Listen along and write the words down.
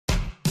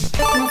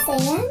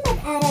Masaya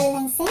mag-aral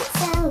ng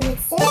sensa with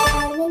Sir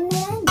Alvin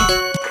Miranda.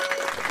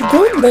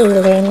 Good day,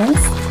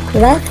 learners!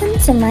 Welcome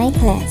to my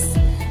class.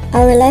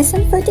 Our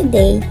lesson for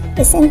today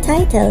is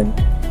entitled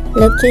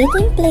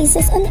Locating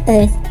Places on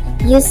Earth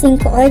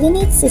Using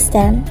Coordinate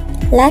System,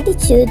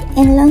 Latitude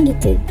and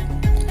Longitude.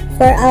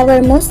 For our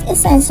most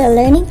essential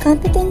learning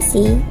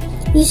competency,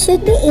 you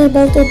should be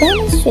able to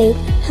demonstrate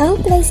how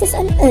places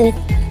on Earth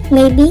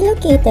may be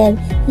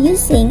located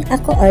using a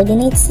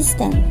coordinate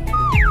system.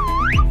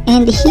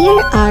 And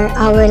here are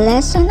our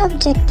lesson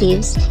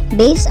objectives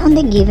based on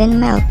the given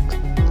MELC.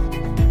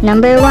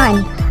 Number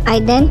 1.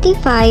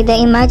 Identify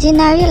the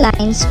imaginary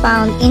lines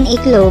found in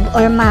a globe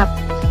or map.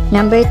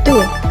 Number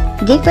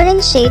 2.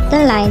 Differentiate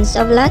the lines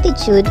of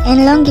latitude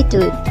and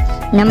longitude.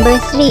 Number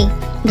 3.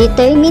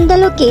 Determine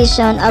the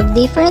location of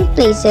different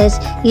places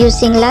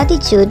using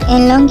latitude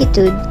and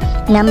longitude.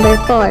 Number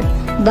 4.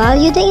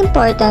 Value the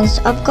importance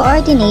of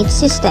coordinate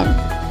system.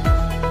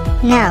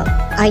 Now,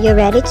 are you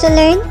ready to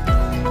learn?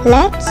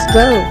 Let's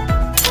go!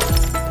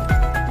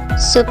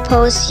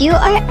 Suppose you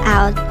are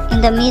out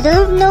in the middle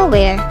of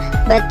nowhere,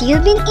 but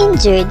you've been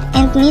injured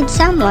and need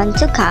someone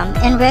to come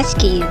and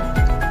rescue you.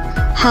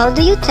 How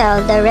do you tell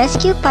the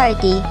rescue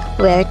party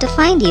where to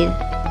find you?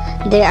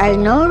 There are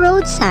no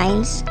road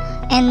signs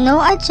and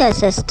no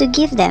addresses to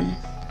give them.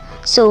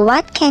 So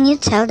what can you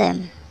tell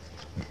them?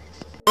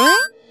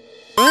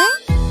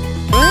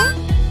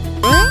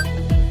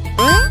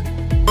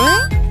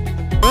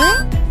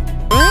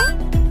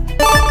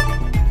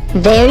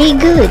 Very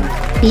good!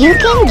 You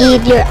can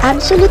give your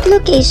absolute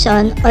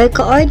location or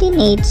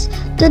coordinates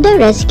to the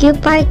rescue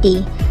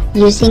party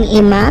using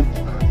a map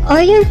or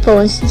your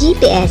phone's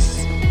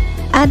GPS.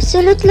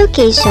 Absolute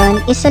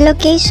location is a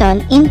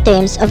location in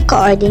terms of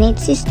coordinate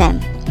system.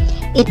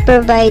 It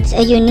provides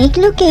a unique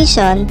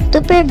location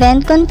to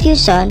prevent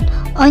confusion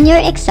on your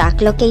exact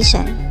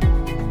location.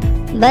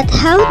 But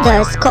how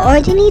does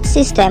coordinate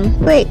system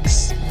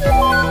works?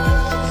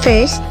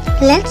 First,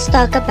 let's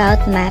talk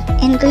about map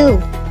and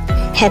globe.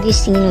 Have you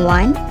seen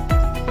one?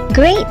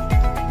 Great!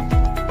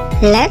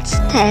 Let's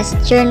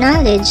test your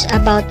knowledge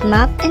about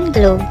map and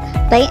globe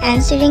by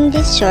answering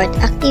this short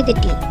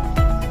activity.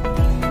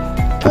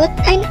 Put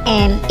an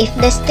M if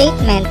the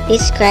statement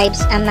describes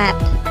a map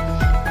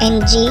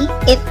and G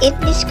if it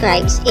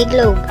describes a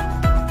globe.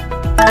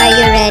 Are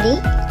you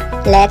ready?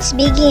 Let's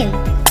begin.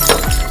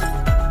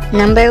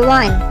 Number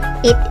 1.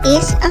 It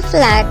is a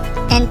flat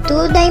and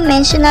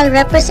two-dimensional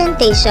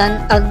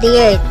representation of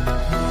the Earth.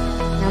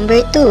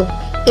 Number 2.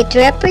 It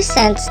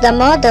represents the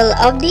model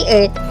of the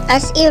Earth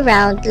as a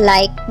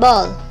round-like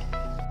ball.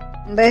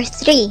 Number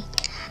 3.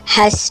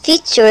 Has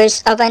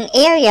features of an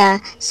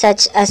area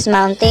such as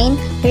mountain,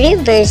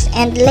 rivers,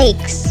 and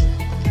lakes.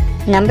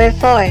 Number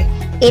 4.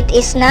 It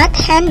is not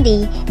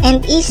handy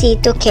and easy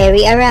to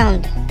carry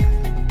around.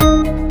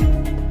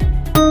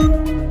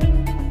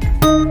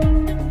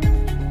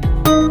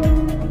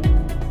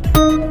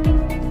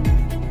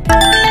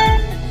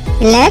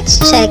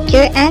 Let's check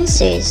your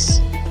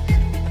answers.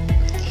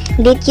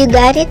 Did you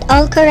got it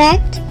all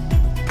correct?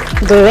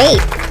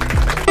 Great!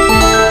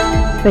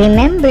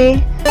 Remember,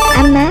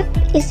 a map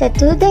is a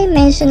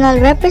two-dimensional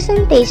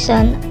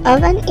representation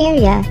of an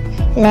area,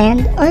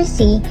 land or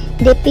sea,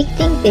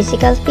 depicting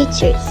physical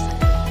features.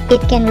 It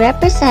can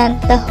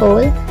represent the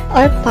whole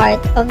or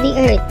part of the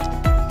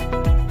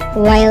Earth.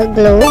 While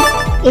globe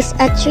is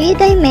a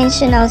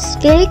three-dimensional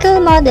spherical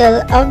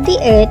model of the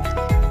Earth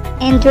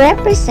and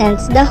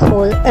represents the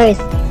whole Earth.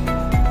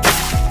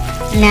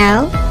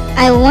 Now,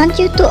 I want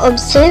you to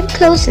observe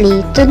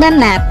closely to the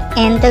map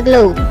and the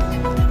globe.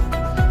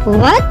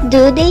 What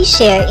do they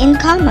share in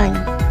common?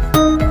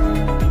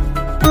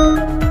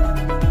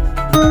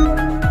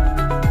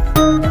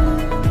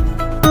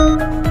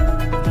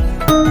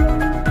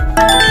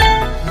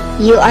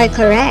 You are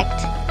correct.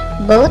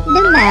 Both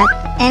the map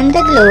and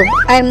the globe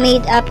are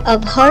made up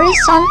of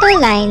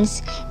horizontal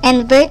lines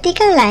and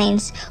vertical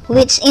lines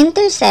which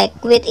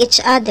intersect with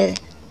each other.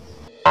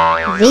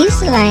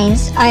 These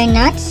lines are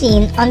not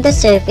seen on the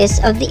surface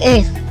of the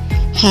Earth,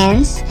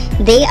 hence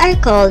they are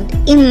called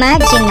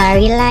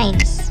imaginary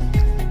lines.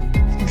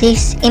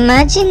 These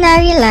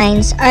imaginary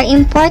lines are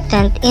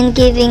important in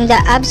giving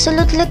the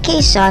absolute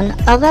location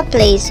of a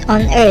place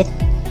on Earth.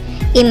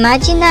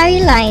 Imaginary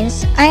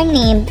lines are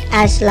named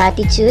as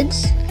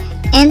latitudes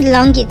and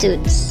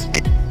longitudes.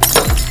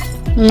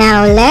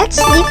 Now let's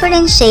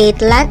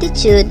differentiate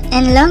latitude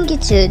and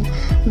longitude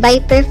by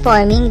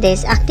performing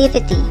this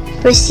activity.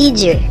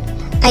 Procedure.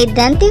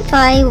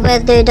 Identify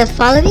whether the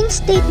following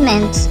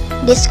statements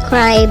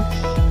describe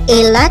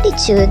a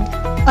latitude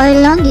or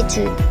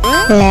longitude.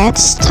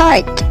 Let's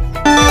start.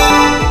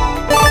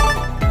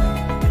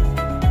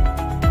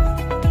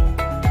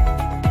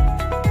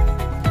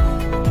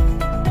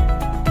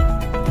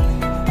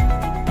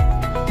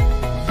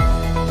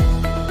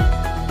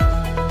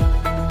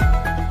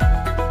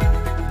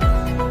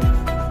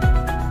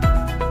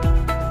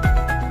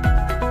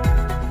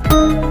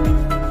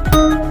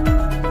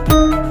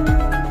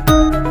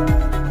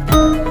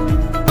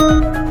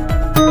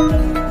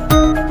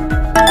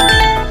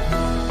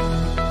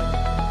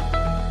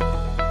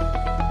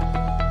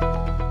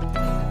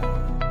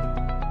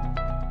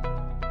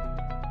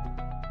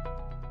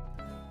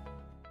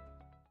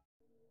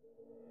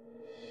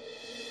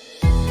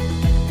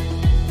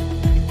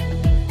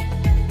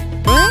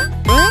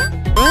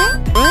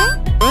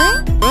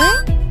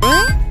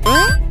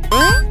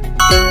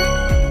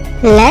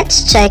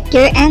 Let's check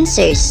your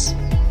answers.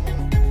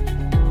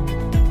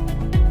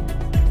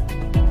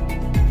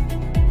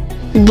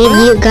 Did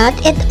you got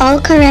it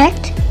all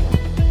correct?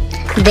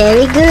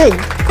 Very good.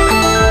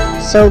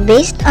 So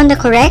based on the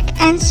correct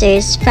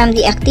answers from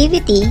the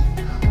activity,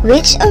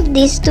 which of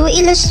these two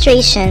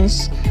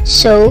illustrations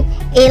show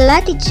a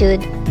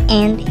latitude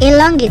and a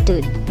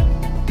longitude?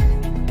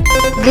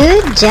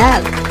 Good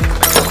job!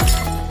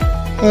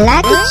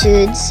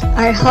 Latitudes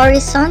are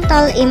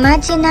horizontal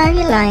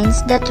imaginary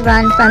lines that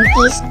run from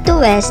east to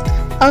west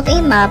of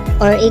a map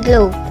or a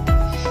globe.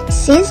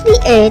 Since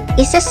the Earth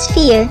is a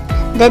sphere,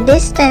 the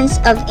distance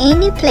of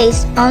any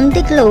place on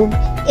the globe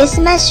is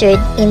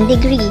measured in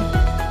degree.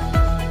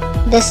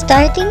 The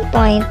starting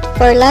point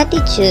for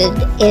latitude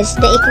is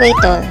the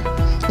equator.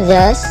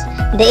 Thus,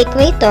 the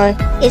equator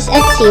is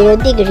at 0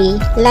 degree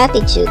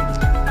latitude.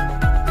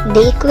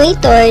 The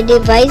equator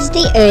divides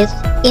the Earth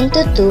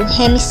into two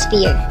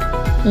hemispheres,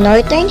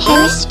 Northern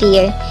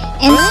Hemisphere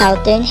and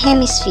Southern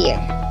Hemisphere.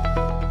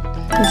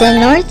 The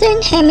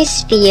Northern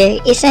Hemisphere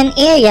is an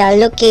area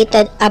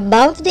located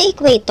above the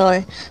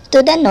equator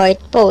to the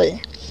North Pole.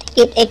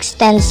 It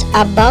extends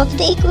above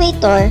the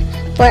equator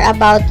for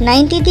about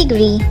 90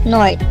 degrees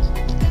north.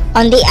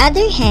 On the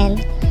other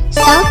hand,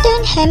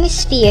 Southern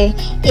Hemisphere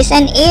is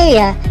an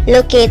area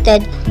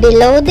located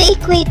below the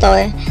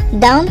equator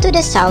down to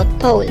the South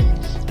Pole.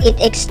 It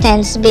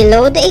extends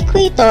below the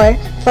equator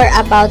for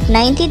about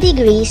 90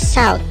 degrees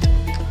south.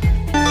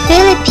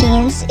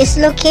 Philippines is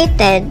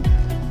located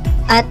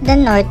at the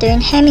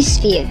Northern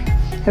Hemisphere,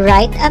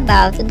 right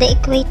above the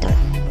equator.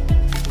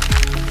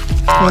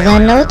 The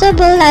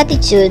notable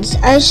latitudes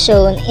are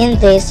shown in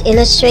this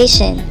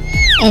illustration,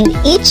 and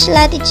each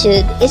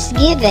latitude is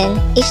given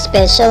a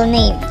special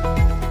name.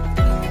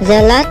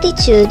 The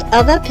latitude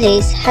of a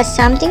place has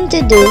something to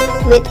do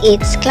with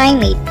its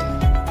climate.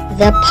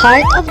 The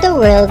part of the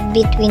world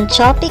between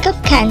Tropic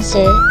of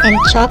Cancer and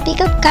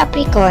Tropic of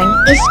Capricorn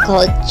is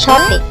called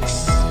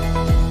tropics.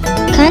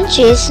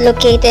 Countries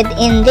located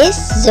in this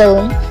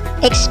zone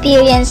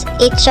experience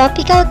a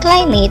tropical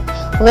climate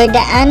where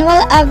the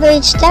annual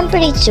average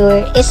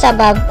temperature is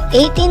above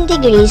 18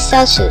 degrees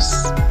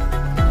Celsius.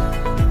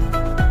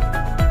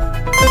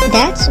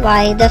 That's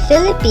why the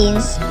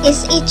Philippines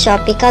is a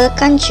tropical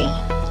country.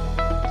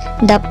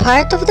 The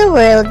part of the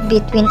world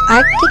between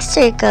Arctic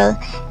Circle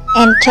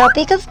and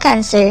Tropic of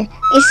Cancer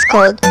is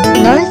called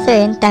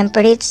Northern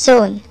Temperate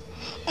Zone,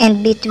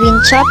 and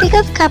between Tropic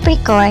of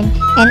Capricorn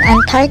and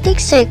Antarctic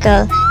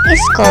Circle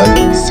is called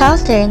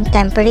Southern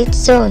Temperate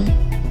Zone.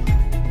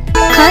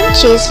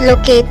 Countries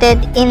located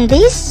in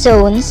these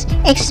zones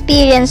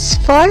experience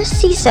 4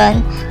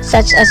 seasons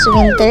such as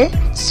winter,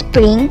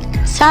 spring,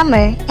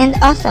 summer, and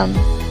autumn.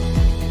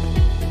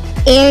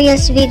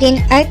 Areas within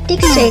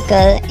Arctic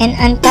Circle and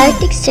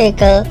Antarctic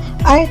Circle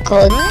are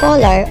called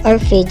polar or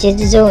frigid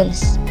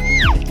zones.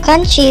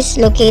 Countries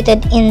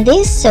located in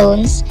these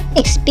zones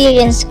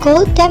experience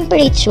cold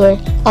temperature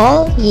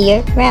all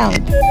year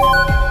round.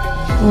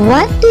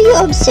 What do you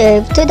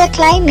observe to the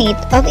climate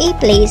of a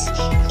place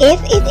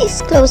if it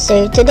is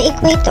closer to the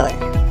equator?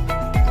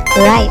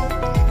 Right,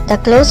 the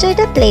closer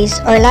the place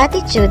or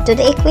latitude to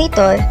the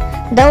equator,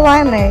 the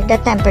warmer the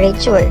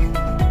temperature.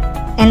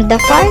 And the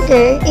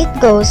farther it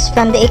goes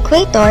from the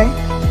equator,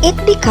 it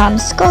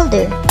becomes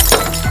colder.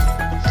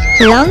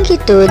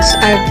 Longitudes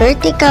are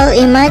vertical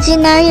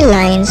imaginary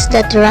lines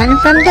that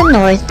run from the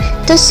north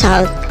to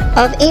south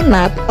of a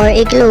map or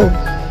a globe.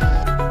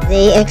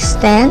 They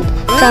extend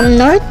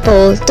from North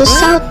Pole to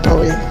South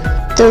Pole.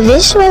 To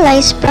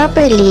visualize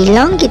properly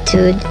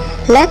longitude,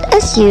 let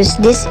us use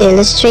this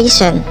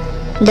illustration.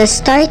 The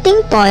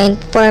starting point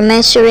for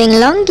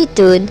measuring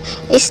longitude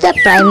is the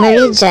prime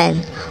meridian,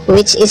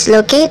 which is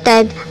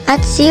located at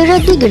 0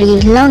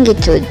 degree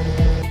longitude.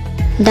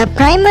 The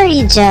prime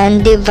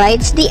meridian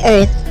divides the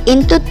Earth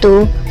into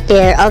two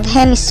pairs of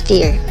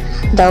hemispheres,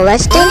 the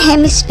Western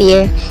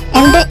Hemisphere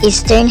and the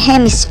Eastern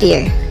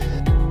Hemisphere.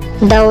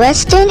 The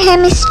Western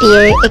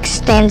Hemisphere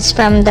extends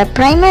from the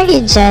prime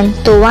meridian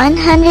to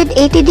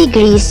 180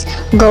 degrees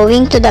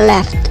going to the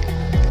left.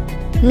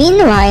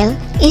 Meanwhile,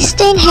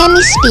 Eastern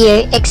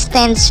Hemisphere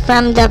extends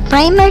from the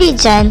prime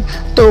meridian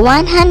to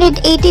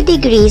 180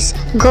 degrees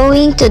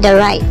going to the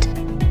right.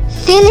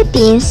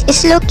 Philippines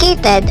is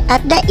located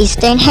at the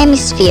Eastern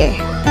Hemisphere.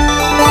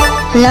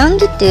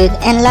 Longitude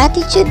and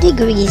latitude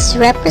degrees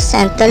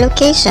represent the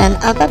location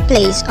of a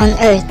place on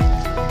Earth.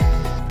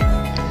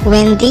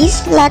 When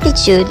these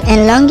latitude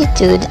and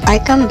longitude are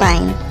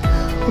combined,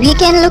 we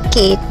can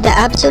locate the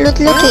absolute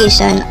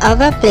location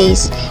of a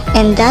place,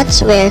 and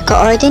that's where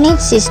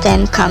coordinate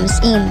system comes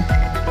in.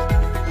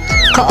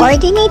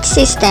 Coordinate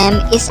system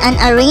is an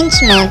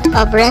arrangement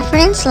of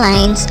reference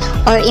lines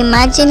or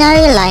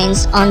imaginary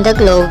lines on the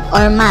globe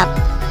or map.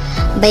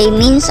 By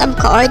means of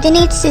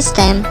coordinate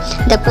system,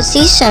 the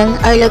position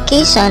or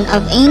location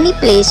of any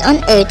place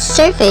on Earth's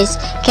surface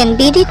can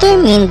be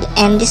determined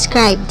and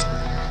described.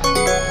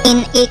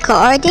 In a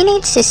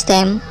coordinate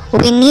system,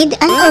 we need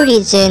an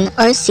origin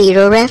or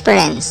zero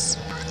reference.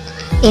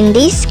 In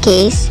this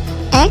case,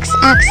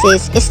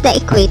 x-axis is the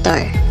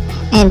equator,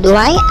 and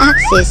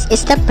y-axis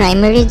is the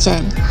prime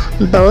meridian,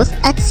 both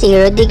at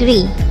 0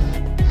 degree.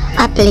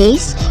 A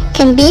place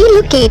can be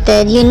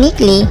located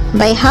uniquely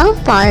by how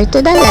far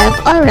to the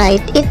left or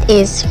right it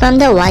is from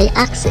the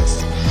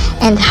y-axis,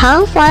 and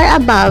how far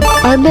above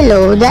or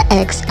below the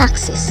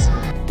x-axis.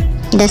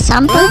 The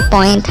sample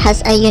point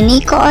has a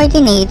unique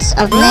coordinates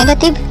of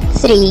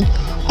 -3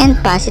 and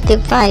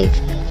 +5.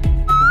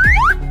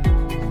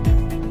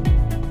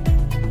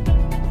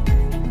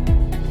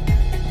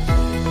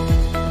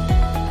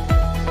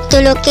 To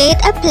locate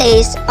a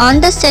place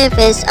on the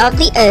surface of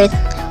the Earth,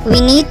 we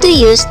need to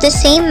use the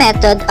same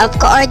method of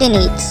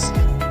coordinates.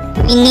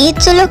 We need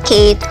to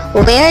locate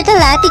where the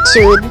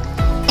latitude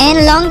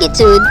and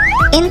longitude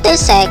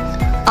intersect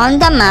on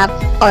the map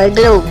or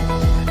globe.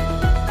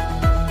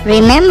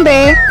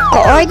 Remember,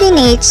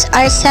 coordinates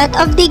are set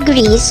of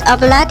degrees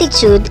of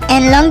latitude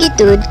and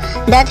longitude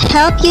that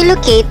help you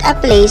locate a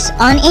place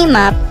on a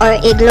map or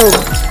a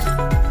globe.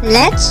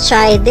 Let's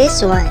try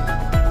this one.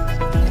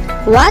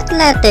 What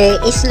letter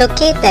is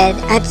located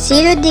at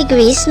 0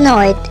 degrees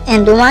north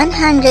and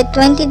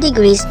 120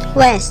 degrees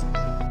west?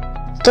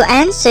 To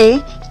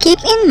answer, keep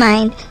in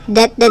mind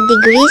that the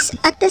degrees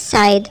at the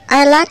side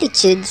are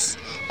latitudes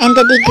and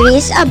the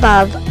degrees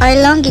above are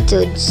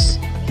longitudes.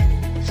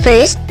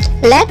 First,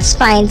 let's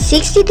find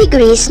 60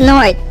 degrees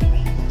north.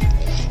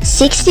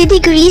 60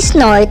 degrees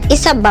north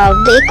is above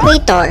the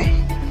equator.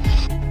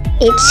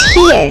 It's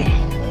here.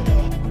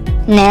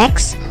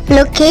 Next,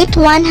 locate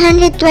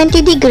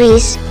 120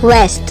 degrees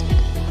west.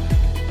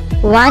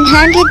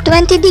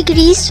 120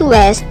 degrees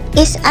west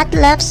is at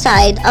left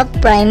side of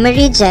prime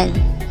meridian.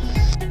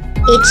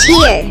 It's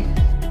here.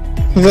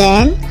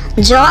 Then,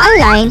 draw a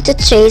line to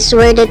trace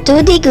where the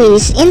 2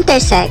 degrees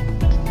intersect.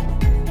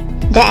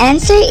 The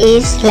answer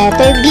is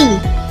letter B.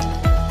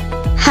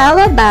 How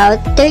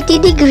about 30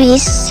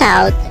 degrees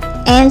south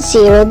and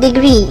 0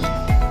 degree?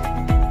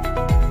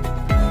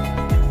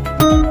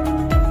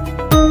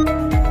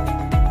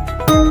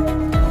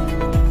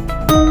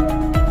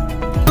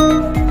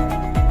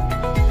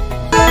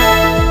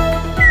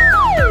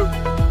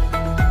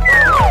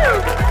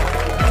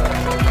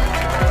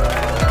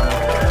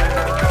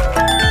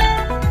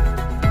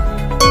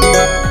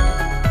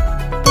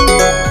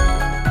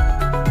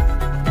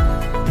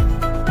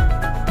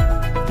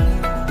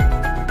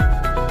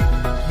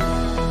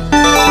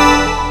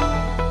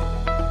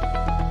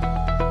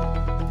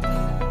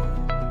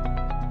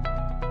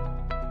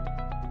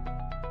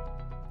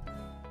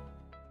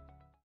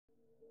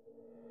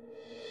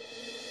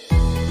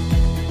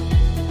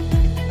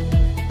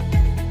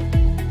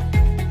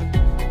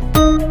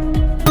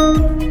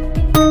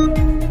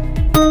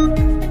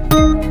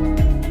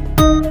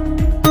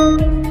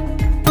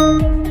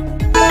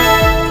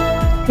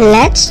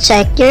 Let's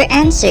check your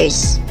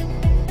answers.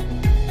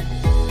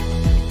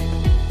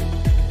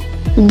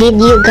 Did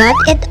you got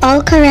it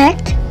all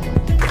correct?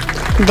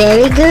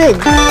 Very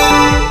good.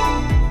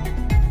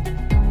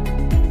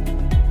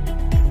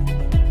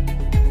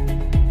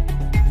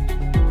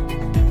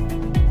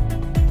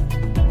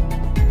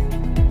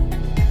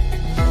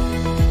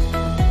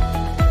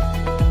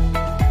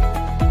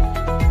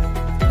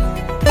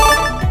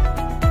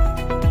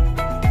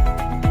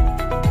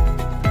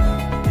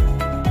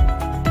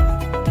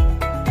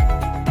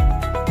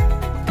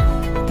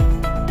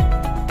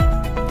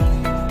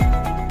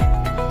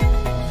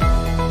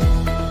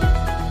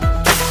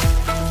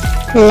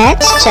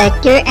 Let's check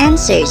your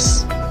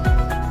answers.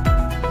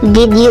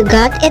 Did you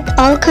got it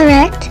all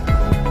correct?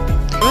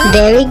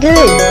 Very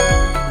good.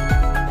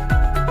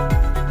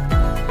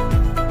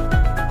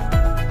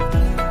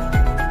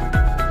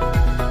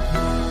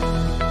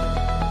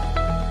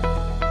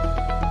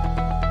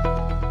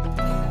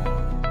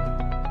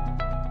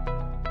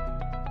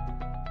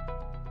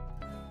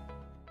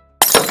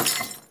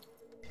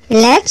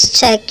 Let's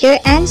check your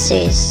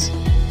answers.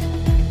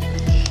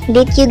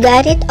 Did you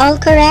got it all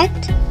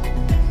correct?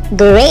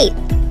 Great!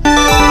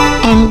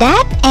 And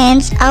that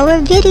ends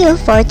our video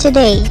for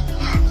today.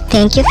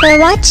 Thank you for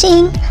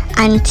watching.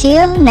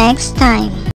 Until next time.